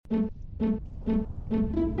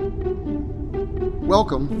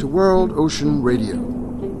Welcome to World Ocean Radio.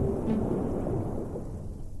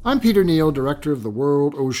 I'm Peter Neal, Director of the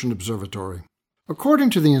World Ocean Observatory.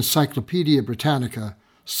 According to the Encyclopedia Britannica,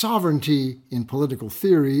 sovereignty in political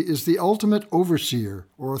theory is the ultimate overseer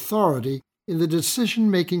or authority in the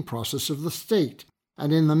decision-making process of the state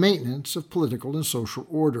and in the maintenance of political and social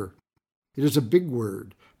order. It is a big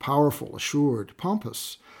word, powerful, assured,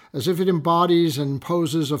 pompous, as if it embodies and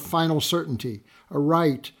imposes a final certainty, a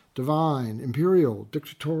right, divine, imperial,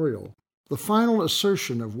 dictatorial, the final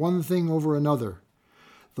assertion of one thing over another.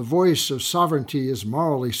 The voice of sovereignty is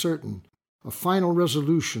morally certain, a final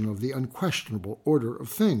resolution of the unquestionable order of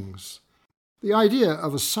things. The idea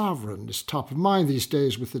of a sovereign is top of mind these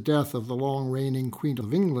days with the death of the long-reigning Queen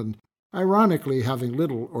of England, ironically having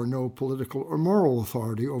little or no political or moral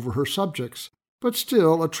authority over her subjects, but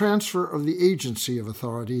still a transfer of the agency of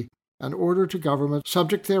authority and order to government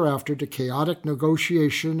subject thereafter to chaotic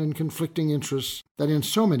negotiation and conflicting interests that in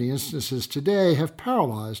so many instances today have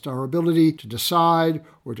paralyzed our ability to decide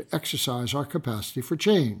or to exercise our capacity for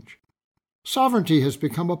change. Sovereignty has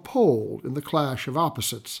become a pole in the clash of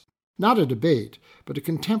opposites, not a debate, but a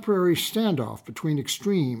contemporary standoff between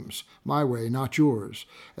extremes, my way, not yours,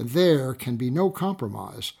 and there can be no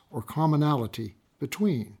compromise or commonality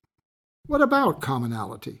between. What about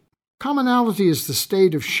commonality? Commonality is the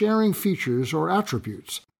state of sharing features or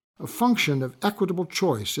attributes, a function of equitable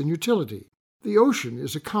choice and utility. The ocean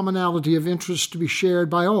is a commonality of interest to be shared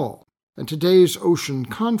by all, and today's ocean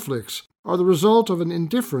conflicts are the result of an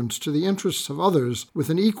indifference to the interests of others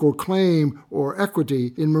with an equal claim or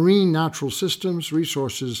equity in marine natural systems,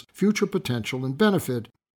 resources, future potential, and benefit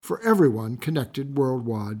for everyone connected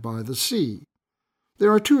worldwide by the sea.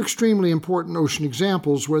 There are two extremely important ocean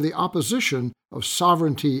examples where the opposition of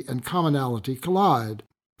sovereignty and commonality collide.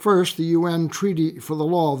 First, the UN Treaty for the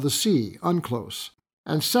Law of the Sea, UNCLOS,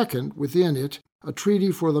 and second, within it, a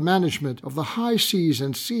treaty for the management of the high seas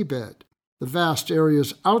and seabed, the vast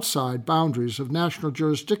areas outside boundaries of national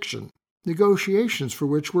jurisdiction, negotiations for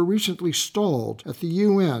which were recently stalled at the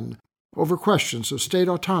UN over questions of state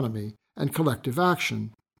autonomy and collective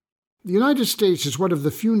action. The United States is one of the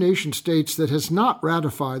few nation-states that has not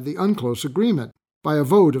ratified the UNCLOS agreement by a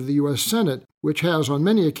vote of the U.S. Senate, which has on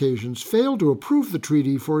many occasions failed to approve the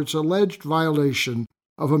treaty for its alleged violation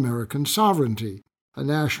of American sovereignty, a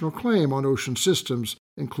national claim on ocean systems,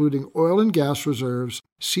 including oil and gas reserves,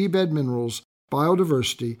 seabed minerals,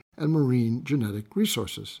 biodiversity, and marine genetic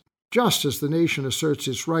resources. Just as the nation asserts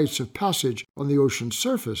its rights of passage on the ocean's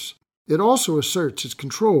surface, it also asserts its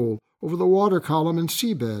control over the water column and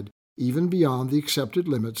seabed, even beyond the accepted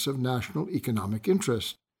limits of national economic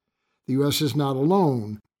interest. The U.S. is not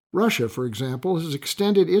alone. Russia, for example, has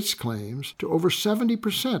extended its claims to over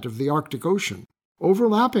 70% of the Arctic Ocean,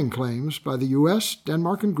 overlapping claims by the U.S.,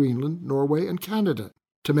 Denmark and Greenland, Norway and Canada.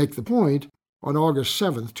 To make the point, on August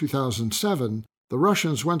 7, 2007, the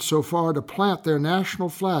Russians went so far to plant their national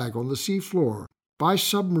flag on the seafloor, by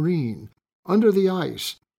submarine, under the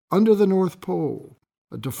ice, under the North Pole,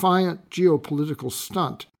 a defiant geopolitical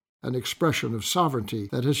stunt, an expression of sovereignty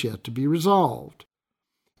that has yet to be resolved.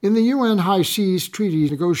 In the UN High Seas Treaty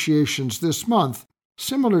negotiations this month,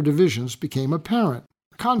 similar divisions became apparent.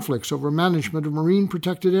 Conflicts over management of marine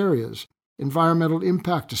protected areas, environmental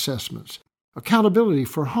impact assessments, accountability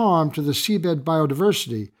for harm to the seabed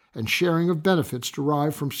biodiversity, and sharing of benefits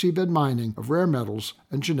derived from seabed mining of rare metals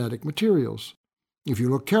and genetic materials. If you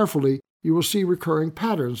look carefully, you will see recurring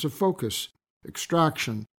patterns of focus: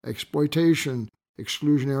 extraction, exploitation,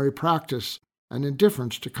 exclusionary practice, and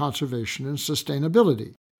indifference to conservation and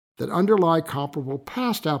sustainability that underlie comparable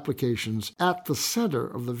past applications at the center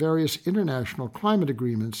of the various international climate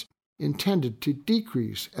agreements intended to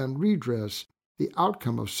decrease and redress the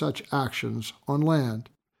outcome of such actions on land.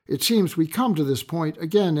 It seems we come to this point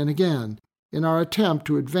again and again in our attempt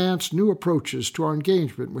to advance new approaches to our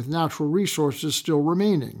engagement with natural resources still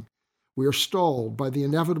remaining. We are stalled by the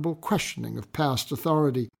inevitable questioning of past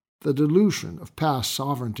authority, the dilution of past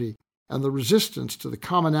sovereignty, and the resistance to the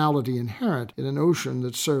commonality inherent in an ocean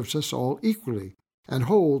that serves us all equally and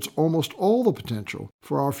holds almost all the potential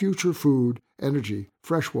for our future food, energy,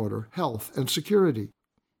 freshwater, health, and security.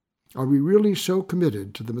 Are we really so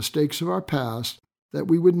committed to the mistakes of our past that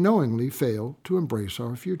we would knowingly fail to embrace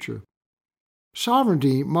our future?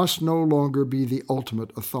 Sovereignty must no longer be the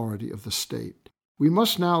ultimate authority of the state. We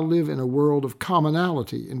must now live in a world of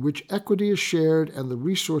commonality in which equity is shared and the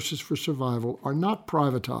resources for survival are not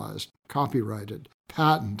privatized, copyrighted,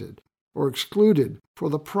 patented, or excluded for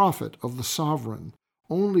the profit of the sovereign,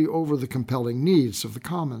 only over the compelling needs of the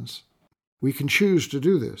commons. We can choose to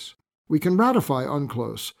do this. We can ratify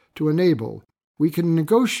UNCLOS to enable. We can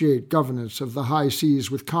negotiate governance of the high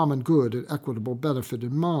seas with common good and equitable benefit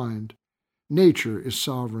in mind. Nature is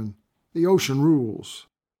sovereign. The ocean rules.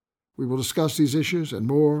 We will discuss these issues and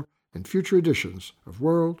more in future editions of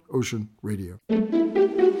World Ocean Radio.